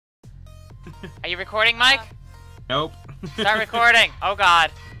Are you recording, Mike? Nope. Start recording. Oh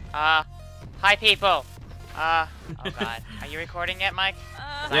God. Hi people. Oh God. Are you recording yet, Mike?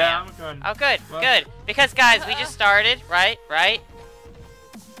 Yeah, I'm recording. Oh good, What? good. Because guys, we just started, right?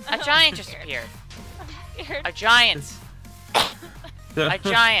 A giant just appeared. A giant. A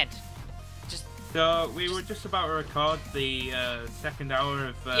giant. So we were just about to record the second hour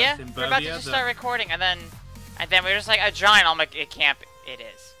of Yeah, Simburbia. we're about to just start recording, and then we're just like a giant. I'm like, it can't. It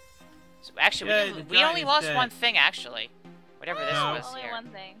is. So actually, Yeah, we only lost one thing actually. Whatever this was only here. one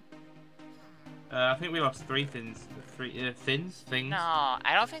thing. I think we lost three things. Things. No,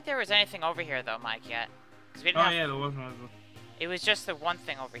 I don't think there was anything over here though, Mike, yet. Cause we didn't have... yeah, there was one. It was just the one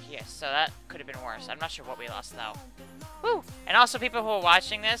thing over here, so that could have been worse. I'm not sure what we lost though. Woo! And also, people who are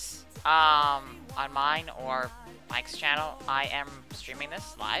watching this, on mine or Mike's channel, I am streaming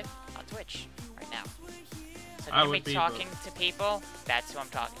this live on Twitch right now. So if you're be talking to people, that's who I'm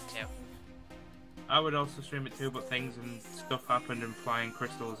talking to. I would also stream it too, but things and stuff happened and flying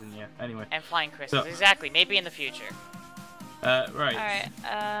crystals and yeah. Anyway. And flying crystals, exactly. Maybe in the future. Right. Alright,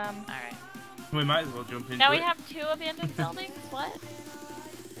 Alright. We might as well jump into it. Now we have 2 abandoned buildings? What?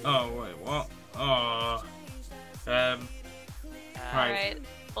 Oh, wait, what? Oh. Right. Alright.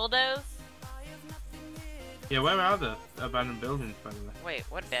 Bulldoze? Yeah, where are the abandoned buildings, by the way? Wait,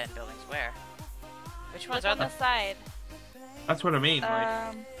 what abandoned buildings? Where? Which ones Look are on the side. That's what I mean,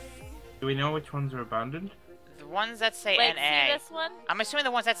 like. Do we know which ones are abandoned? The ones that say wait, NA. See this one? I'm assuming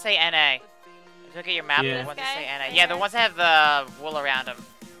the ones that say NA. If you look at your map, Yeah. the ones that say NA. Right Yeah, the ones that have the wool around them.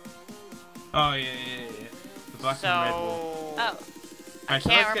 Oh, yeah. The black and red wool. Oh. I Right, so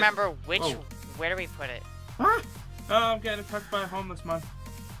can't let's remember get... which... Where do we put it? Ah! Oh, I'm getting attacked by a homeless man.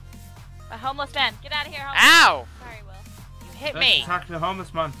 A homeless man. Get out of here, homeless Ow! Sorry, Will. You hit Let's me! attack the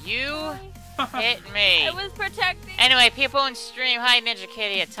homeless man. You hit me! I was protecting. Anyway, people in stream, hi Ninja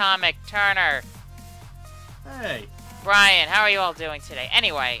Kitty, Atomic, Turner, Hey. Brian, how are you all doing today?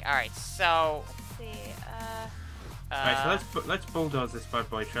 Anyway, alright, so... Let's see, Right, so let's bulldoze this bad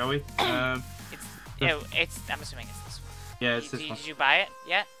boy, shall we? I'm assuming it's this one. Yeah, it's this one. Did you buy it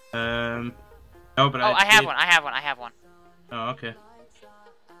yet? No, but I have one. Oh, okay.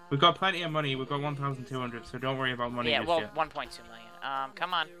 We've got plenty of money. We've got 1,200, so don't worry about money Yeah, just well, yet. 1.2 million.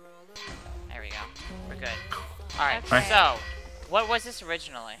 Come on. There we go. We're good. Alright, Okay. so, what was this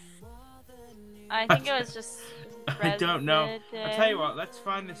originally? I think it was just. I don't know. I'll tell you resident. what, let's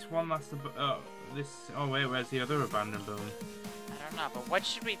find this one last... Oh, wait, where's the other abandoned building? I don't know, but what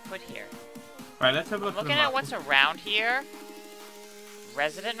should we put here? Right, let's have a look I'm looking at what's around here.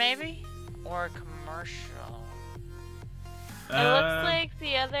 Resident, maybe? Or commercial? It looks like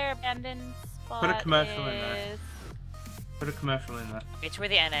the other abandoned spot Put a commercial in there. is... Put a commercial in there. It's where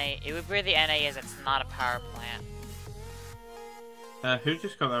the NA... It would be where the NA is. It's not a power plant. Who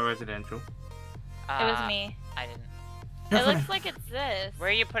just got that residential? It was me. I didn't. It looks like it's this. Where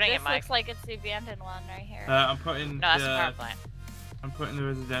are you putting This it, Mike? looks like it's the abandoned one right here. I'm putting No, that's a power plant. I'm putting the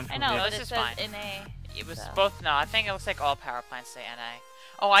residential I know, No, here. but this it is says fine. NA. It was so. both... No, I think it looks like all power plants say NA.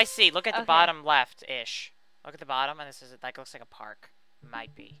 Oh, I see. Look at the Okay. bottom left-ish. Look at the bottom, and this is like looks like a park.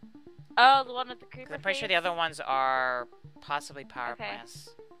 Might be. Oh, the one with the creeper 'Cause I'm pretty sure face? the other ones are possibly power Okay. plants.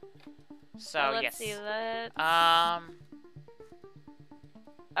 So, Well, let's yes. see that.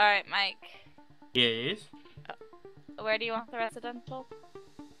 Alright, Mike. Yes. Where do you want the residential?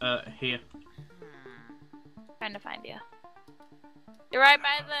 Here. Trying to find you. You're right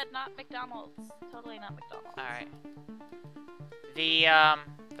by the not McDonald's. Totally not McDonald's. Alright. The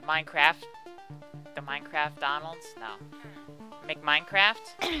Minecraft... The Minecraft Donald's? No.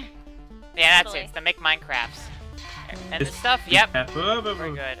 McMinecraft? Yeah, that's it. It's the McMinecrafts. And the stuff? Yep. We're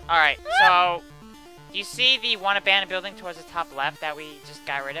good. Alright, so... Do you see the one abandoned building towards the top left that we just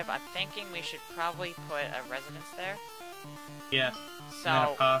got rid of? I'm thinking we should probably put a residence there. Yeah.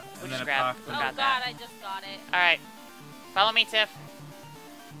 So, we'll we'll just grab... Oh We god, got that. I just got it. Alright. Follow me, Tiff.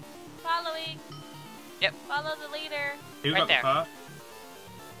 Following. Yep. Follow the leader. Who Right got there. the car?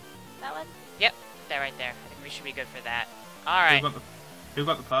 That one? Yep. There, right there. I think we should be good for that. Alright. Who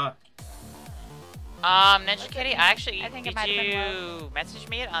got the car? Ninja Kitty, actually, I think it did might have been you message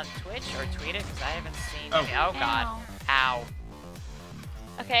me it on Twitch or tweet it? Because I haven't seen Oh. it. Oh, God. Ow.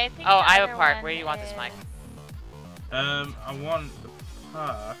 Okay, I think Oh, the Iowa other Park. one Where do you want this, is- Mike? I want the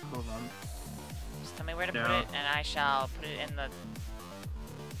park. Hold on. Just tell me where to Yeah. put it, and I shall put it in the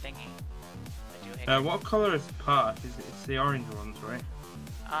thingy. What color is the park? It's the orange ones, right?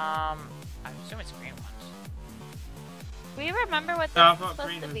 I assume it's green ones. Do we remember what this No, I is thought supposed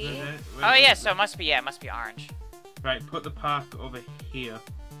green to was be? in it. Oh, yeah, so it must be orange. Right, put the park over here.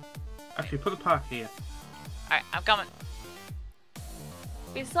 Actually, put the park here. Alright, I'm coming.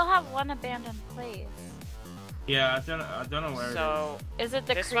 We still have one abandoned place. Yeah, I don't know where it So Is it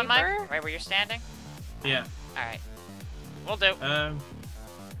the this creeper? one, Mike? Right where you're standing? is. Yeah. All right. We'll do. Alright,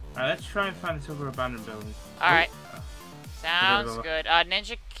 let's try and find this other abandoned building. All right. Oh. Sounds good.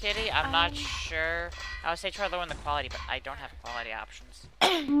 Ninja Kitty, I'm not sure. I would say try lowering the quality, but I don't have quality options.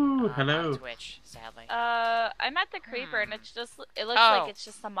 Ooh, hello. On Twitch, sadly. I'm at the creeper and it looks Oh. like it's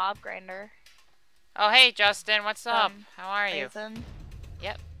just a mob grinder. Oh, hey, Justin, what's up? How are you? Reason.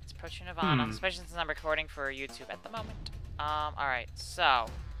 Yep, it's approaching Nirvana, especially since I'm recording for YouTube at the moment. Alright, so.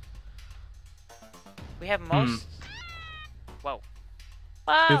 We have most. Whoa.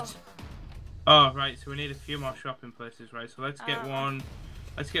 Whoa! Oops. Oh, right, so we need a few more shopping places, right? So let's get one.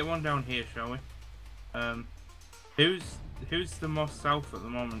 Let's get one down here, shall we? Who's the most south at the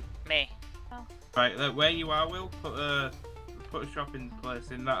moment? Me. Oh. Right, where you are, Will, put a shopping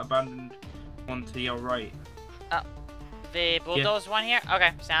place in that abandoned one to your right. Oh, the bulldoze one here?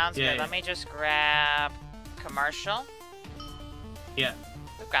 Okay, sounds good. Yeah. Let me just grab commercial. Yeah.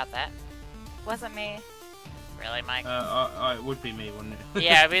 We've got that. Wasn't me. Really, Mike? It would be me, wouldn't it?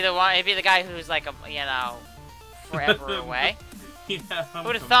 Yeah, it'd be the one. It'd be the guy who's like, forever away. Yeah.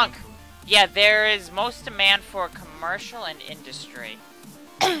 Who'd have thunk? Yeah, there is most demand for commercial and industry.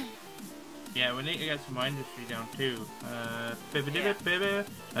 Yeah, we need to get some more industry down too.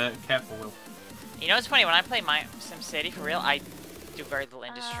 Careful, Will. You know what's funny? When I play my SimCity for real, I do very little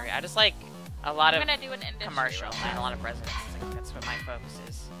industry. I just like a lot of I'm gonna do an industry commercial and a lot of residence. Like, that's what my focus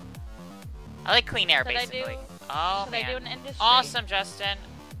is. I like clean air, basically. Oh should man! I do an industry? Awesome, Justin.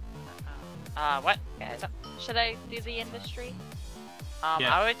 What? Okay. Should I do the industry?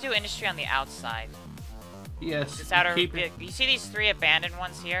 Yeah. I would do industry on the outside. Yes. This outer. Keep it. You see these 3 abandoned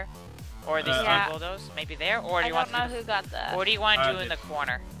ones here, or these 3 Yeah. bulldoze? Maybe there, or do you I want don't know to? who got that. Or do you want to I do in did. the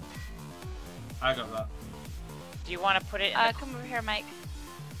corner? I got that. Do you want to put it in the Come over here, Mike.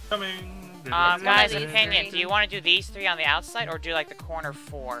 Coming. guys, these opinion. 3. Do you want to do these 3 on the outside, or do like the corner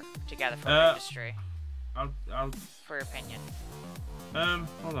 4 together for industry? I'll. For your opinion.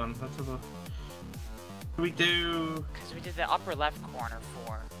 Hold on. Let's have a. We do. Because we did the upper left corner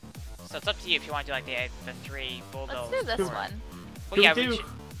 4. So it's up to you if you want to do like the 3 bulldoze. Let's do this Sure. one. Well, Can yeah, we do? should, at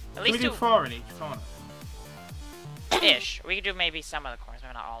Can least we do 4 in each corner? ish. We could do maybe some of the corners,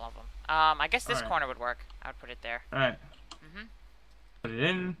 maybe not all of them. I guess this Alright. corner would work. I would put it there. All right. Mhm. Put it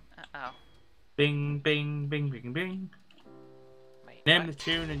in. Oh. Bing, bing, bing, bing, bing. Wait. Name What? the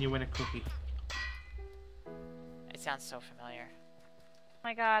tune and you win a cookie. It sounds so familiar. Oh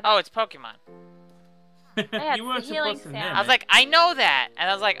my god. Oh, it's Pokemon. Yeah, You it's weren't the healing supposed to name sound. I was it. like, I know that, and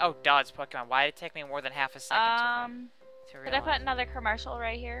I was like, oh, duh, it's Pokemon. Why did it take me more than half a second to Did I realize? put another commercial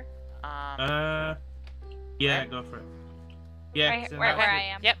right here? Yeah, Where? go for it. Yeah, Right 'cause where that I should-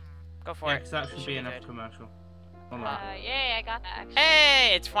 am. Yep, go for Yeah, it. 'cause that should Should be be enough good. commercial. Hold on. Yay, I got that actually.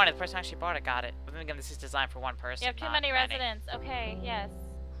 Hey, it's funny. The person who actually bought it got it. But then again, this is designed for one person. You have too not many residents. Okay, yes.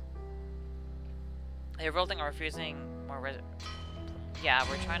 They're building or refusing more Yeah,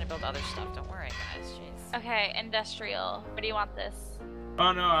 we're trying to build other stuff. Don't worry, guys. Jeez. Okay, industrial. Where do you want this?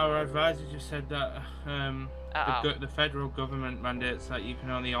 Oh no, our advisor just said that Uh-oh. the federal government mandates that you can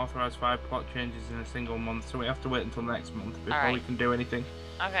only authorize 5 plot changes in a single month, so we have to wait until next month before Alright. we can do anything.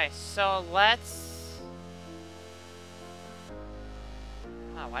 Okay, so let's...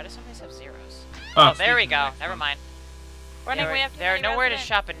 Oh, why do some of these have zeros? Oh, there we speaking of go. next Never month. mind. Running way up to There are many nowhere to residents.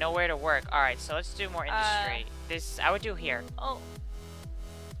 shop and nowhere to work. Alright, so let's do more industry. This, I would do here. Oh.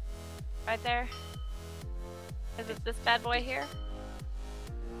 Right there. Is it this bad boy here?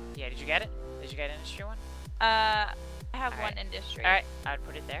 Yeah, did you get it? Did you get industry one? I have Alright. one industry. Alright, I would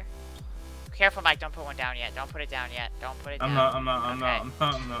put it there. Careful, Mike, don't put one down yet. Don't put it down yet. Don't put it down. I'm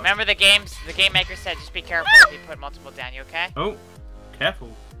not. Remember the game maker said just be careful if you put multiple down, you okay? Oh,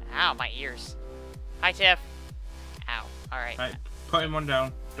 careful. Ow, my ears. Hi, Tiff. Ow. Alright. Right, putting one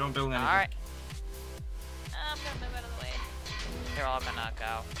down. Don't build anything. Alright. I'm gonna move out of the way. They're all gonna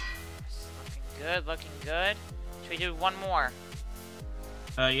go. Looking good, looking good. Should we do one more?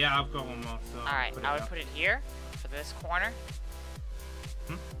 Yeah, I've got one more. So Alright, put it I would down. put it here for this corner.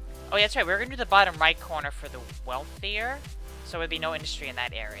 Hmm? Oh, yeah, that's right. We're gonna do the bottom right corner for the wealthier. So it'd be no industry in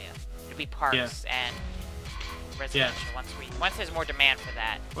that area. It'd be parks and residential once there's more demand for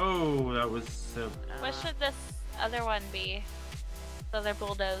that. Whoa, that was so. What should this other one be? The other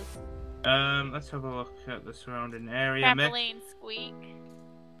bulldoze. Let's have a look at the surrounding area. Trampoline squeak.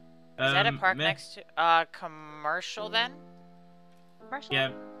 Is that a park next to commercial then? Commercial?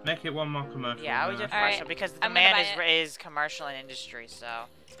 Yeah, make it one more commercial. Yeah, I would do then. commercial Alright, because the I'm gonna demand buy is commercial and industry. So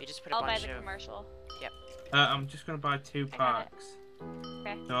you just put a I'll buy bunch the of. commercial. I'm just gonna buy 2 I got it. parks.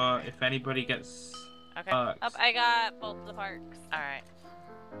 Okay. So if anybody gets Okay. parks, I got both the parks. All right.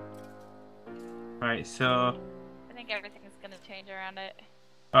 Right, so... I think everything's gonna change around it.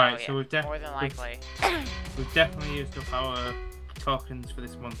 Alright, Oh, yeah. so we've More than likely. we've definitely used up our tokens for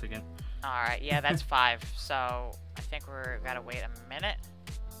this month again. Alright, yeah, that's 5. So, I think we're gotta wait a minute.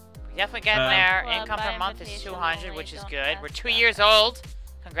 We definitely getting there. Well, Income by per month is invitation 200, only, which is don't good. We're ask 2 about years it. old.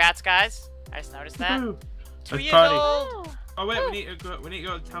 Congrats, guys. I just noticed that. Woohoo! 2 Let's years party. old! Oh wait, Woo. we need to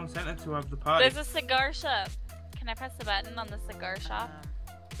go to the town centre to have the party. There's a cigar shop. Can I press the button on the cigar shop?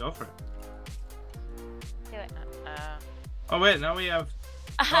 Go for it. Do it. Oh wait, now we have...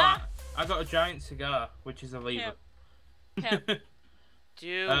 Aha! I got a giant cigar, which is a lever.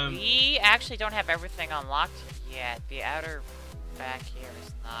 Do Um, we actually don't have everything unlocked yet? The outer back here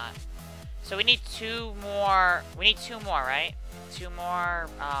is not. So we need 2 more. We need 2 more, right? 2 more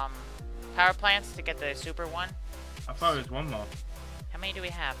power plants to get the super one. I thought it was 1 more. How many do we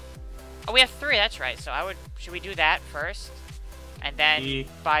have? Oh, we have 3. That's right. So should we do that first, and then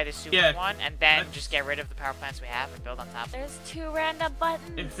buy the super one, and then just get rid of the power plants we have and build on top? There's 2 random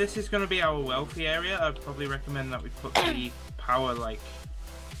buttons. If this is going to be our wealthy area, I'd probably recommend that we put the power like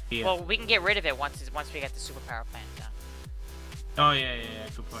here. Well, we can get rid of it once we get the super power plant done. Oh yeah,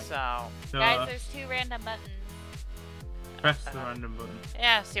 good point. So guys, there's 2 random buttons. Press the random button.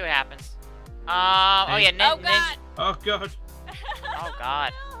 Yeah, see what happens. Oh yeah, Oh god! Oh god. Oh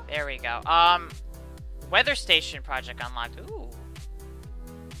god. There we go. Weather station project unlocked. Ooh.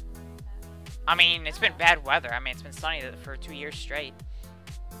 I mean, it's been bad weather. I mean, it's been sunny for 2 years straight.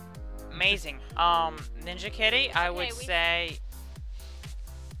 Amazing. Ninja Kitty, I would say.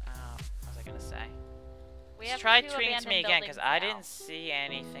 What was I gonna say? We have try 2 tweeting to me abandoned again, because I buildings didn't see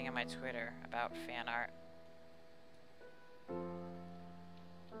anything on my Twitter about fan art.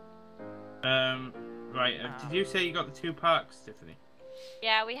 Right. Did you say you got the 2 parks, Tiffany? now.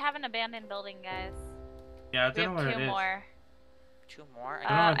 Yeah, we have an abandoned building, guys. Yeah, I We don't know have where 2 it is. more. 2 more?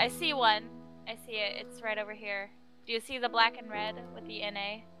 I see one. I see it. It's right over here. Do you see the black and red with the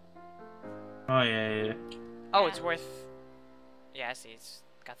NA? Oh yeah. Oh, Yeah. it's worth. Yeah, I see. It's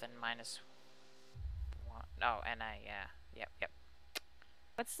got the -1. Oh, NI. Yeah. Yep.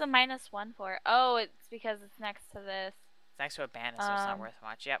 What's the -1 for? Oh, it's because it's next to this. It's next to a bandit, so it's not worth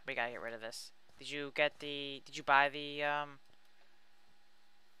much. Yep, we gotta get rid of this. Did you buy the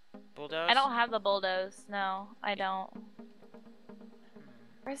bulldoze? I don't have the bulldoze. No, I don't.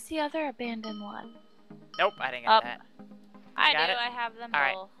 Where's the other abandoned one? Nope, I didn't get Up. that. I got do. it? I have them All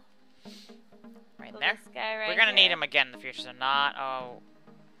right. both. Right So there. this guy right We're gonna need here. him again in the future, so not. Oh.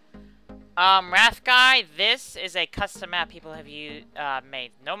 Wrath Guy, this is a custom map people have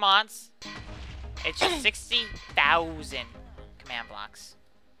made. No mods. It's just 60,000 command blocks.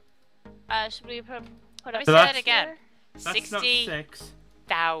 Should we put Let a me So say that that's- again. That's not 60,000 6.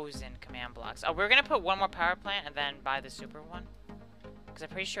 command blocks. Oh, we're gonna put 1 more power plant and then buy the super one. Because I'm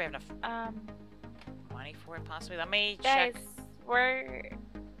pretty sure we have enough money for it, possibly. Let me guys, check. where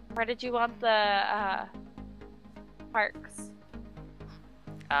did you want the parks?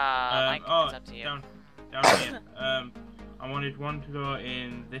 Mike, oh, it's up to you. down here. I wanted one to go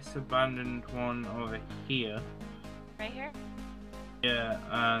in this abandoned one over here. Right here. Yeah,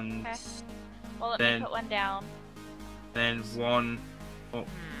 and Okay. Well, let Then- me put one down. then one up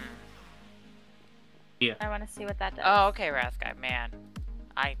here. I want to see what that does. Oh, okay, Wrath Guy. Man,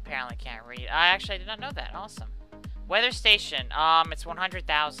 I apparently can't read. I did not know that. Awesome. Weather station. It's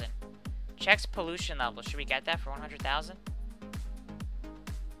 100,000. Checks pollution level. Should we get that for 100,000?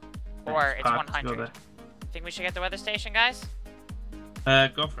 Or it's Parks, go 100. there. Think we should get the weather station, guys?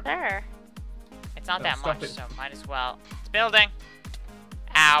 Go for it. Sure. It's not Oh, that stop much, it. so might as well. It's building.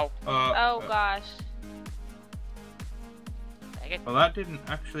 Ow. Oh gosh. Dang it. Well, that didn't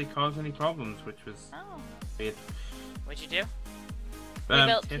actually cause any problems, which was Oh. weird. What'd you do? We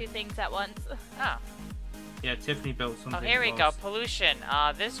built Tiff- 2 things at once. Oh. Yeah, Tiffany built something. Oh, here we go. close. Pollution.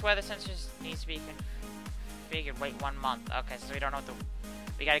 This weather sensor needs to be configured. Wait 1 month. Okay, so we don't know what the.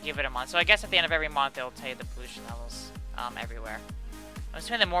 We gotta give it a month. So I guess at the end of every month, it'll tell you the pollution levels everywhere. I'm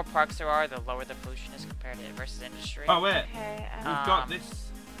assuming the more parks there are, the lower the pollution is compared to versus industry. Oh wait, Okay. we've got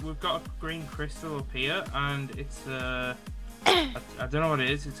this. We've got a green crystal up here, and it's I don't know what it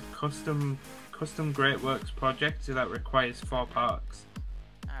is. It's a custom Great Works project, so that requires 4 parks.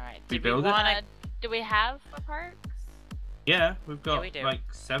 All right. We Did build it? wanna... Do we have a parks? Yeah, we've got we do. like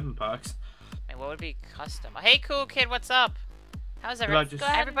 7 parks. Wait, what would be custom? Hey, cool kid, what's up? How's Well, I everybody? just- Go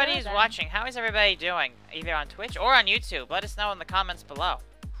ahead and Everybody do it who's then. watching, how is everybody doing? Either on Twitch or on YouTube. Let us know in the comments below.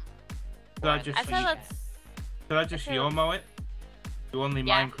 Should I Or just- I said let's. Should I just Okay. Yomo it? Do only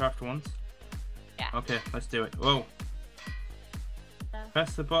Yeah. Minecraft once? Yeah. Okay, let's do it. Whoa.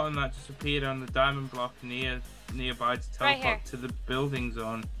 Press the button that just appeared on the diamond block nearby to Right teleport to the building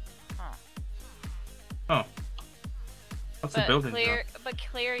zone. Huh. Oh. What's the building But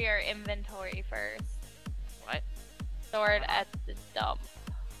clear your inventory first. What? Store it at the dump.